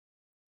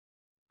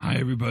Hi,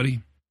 everybody.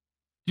 Do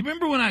you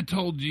remember when I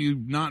told you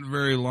not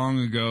very long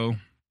ago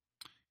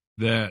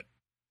that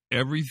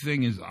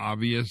everything is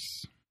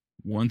obvious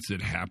once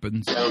it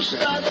happens?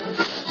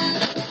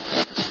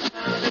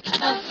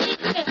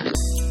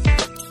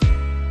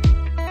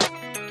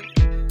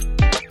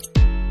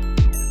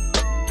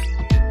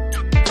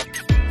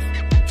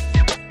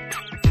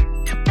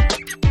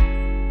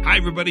 Hi,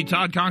 everybody.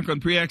 Todd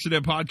Conklin,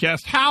 Pre-Accident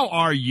Podcast. How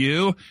are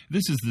you?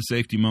 This is the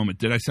safety moment.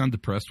 Did I sound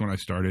depressed when I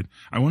started?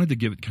 I wanted to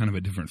give it kind of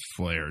a different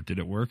flair. Did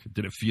it work?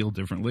 Did it feel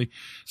differently?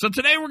 So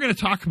today we're going to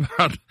talk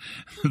about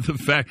the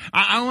fact.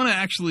 I want to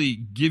actually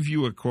give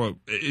you a quote.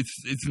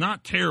 It's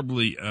not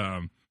terribly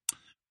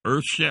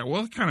earth-shattering.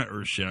 Well, kind of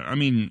earth-shattering. I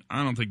mean,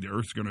 I don't think the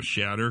earth's going to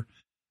shatter.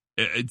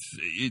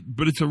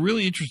 But it's a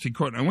really interesting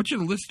quote. I want you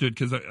to listen to it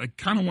because I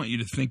kind of want you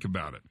to think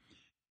about it.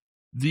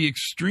 The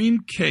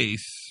extreme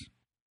case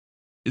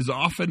is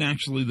often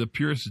actually the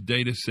purest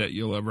data set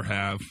you'll ever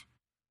have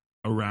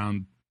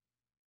around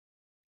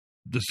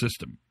the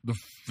system, the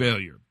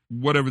failure,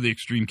 whatever the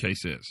extreme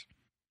case is.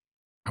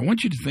 I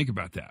want you to think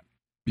about that,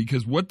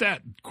 because what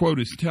that quote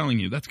is telling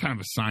you, that's kind of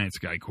a science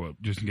guy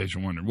quote, just in case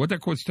you're wondering. What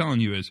that quote's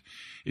telling you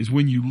is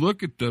when you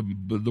look at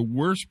the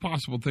worst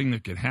possible thing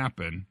that could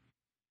happen,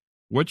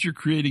 what you're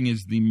creating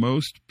is the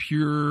most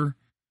pure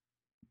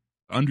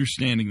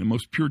understanding, the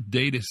most pure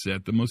data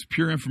set, the most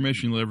pure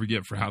information you'll ever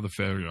get for how the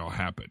failure will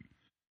happen.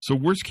 So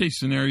worst case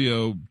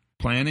scenario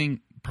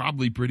planning,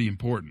 probably pretty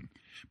important.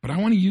 But I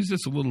want to use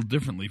this a little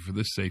differently for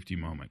this safety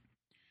moment.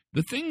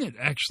 The thing that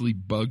actually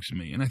bugs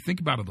me, and I think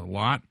about it a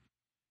lot,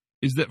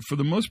 is that for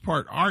the most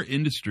part, our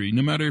industry,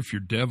 no matter if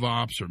you're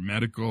DevOps or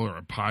medical or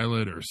a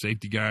pilot or a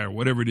safety guy or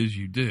whatever it is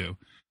you do,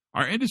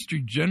 our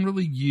industry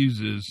generally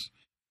uses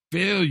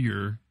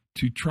failure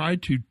to try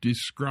to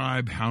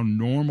describe how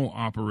normal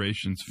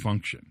operations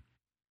function.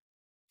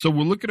 So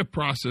we'll look at a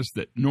process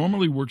that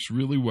normally works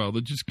really well,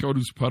 that just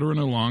goes puttering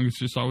along. It's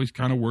just always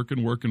kind of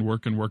working.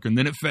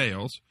 Then it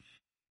fails.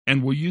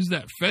 And we'll use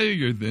that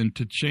failure then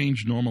to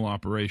change normal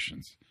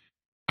operations.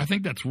 I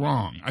think that's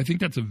wrong. I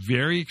think that's a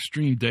very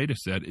extreme data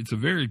set. It's a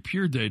very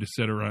pure data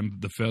set around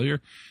the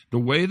failure. The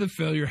way the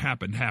failure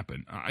happened.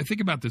 I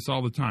think about this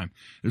all the time.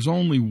 There's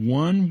only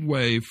one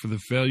way for the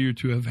failure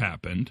to have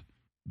happened.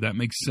 That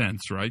makes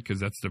sense, right? Because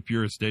that's the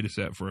purest data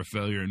set for a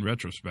failure in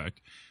retrospect.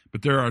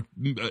 But there are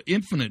an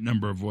infinite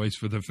number of ways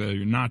for the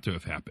failure not to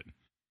have happened.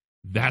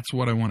 That's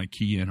what I want to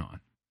key in on.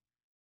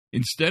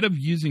 Instead of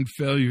using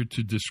failure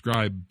to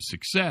describe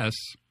success,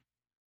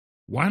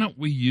 why don't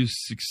we use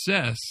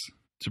success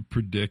to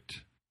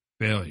predict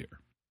failure?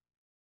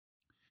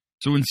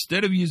 So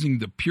instead of using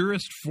the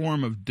purest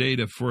form of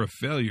data for a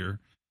failure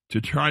to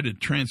try to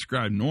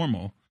transcribe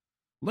normal,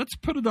 let's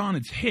put it on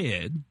its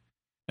head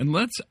and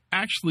let's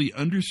actually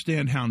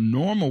understand how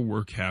normal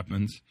work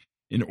happens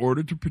in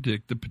order to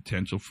predict the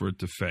potential for it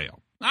to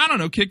fail. I don't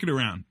know, kick it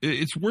around.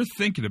 It's worth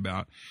thinking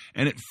about,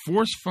 and it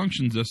force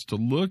functions us to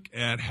look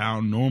at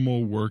how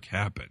normal work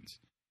happens.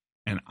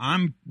 And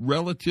I'm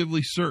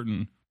relatively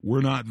certain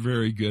we're not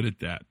very good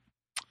at that.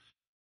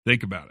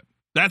 Think about it.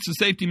 That's the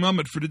safety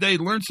moment for today.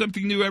 Learn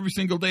something new every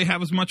single day.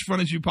 Have as much fun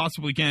as you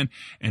possibly can.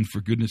 And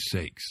for goodness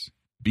sakes,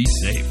 be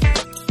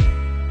safe.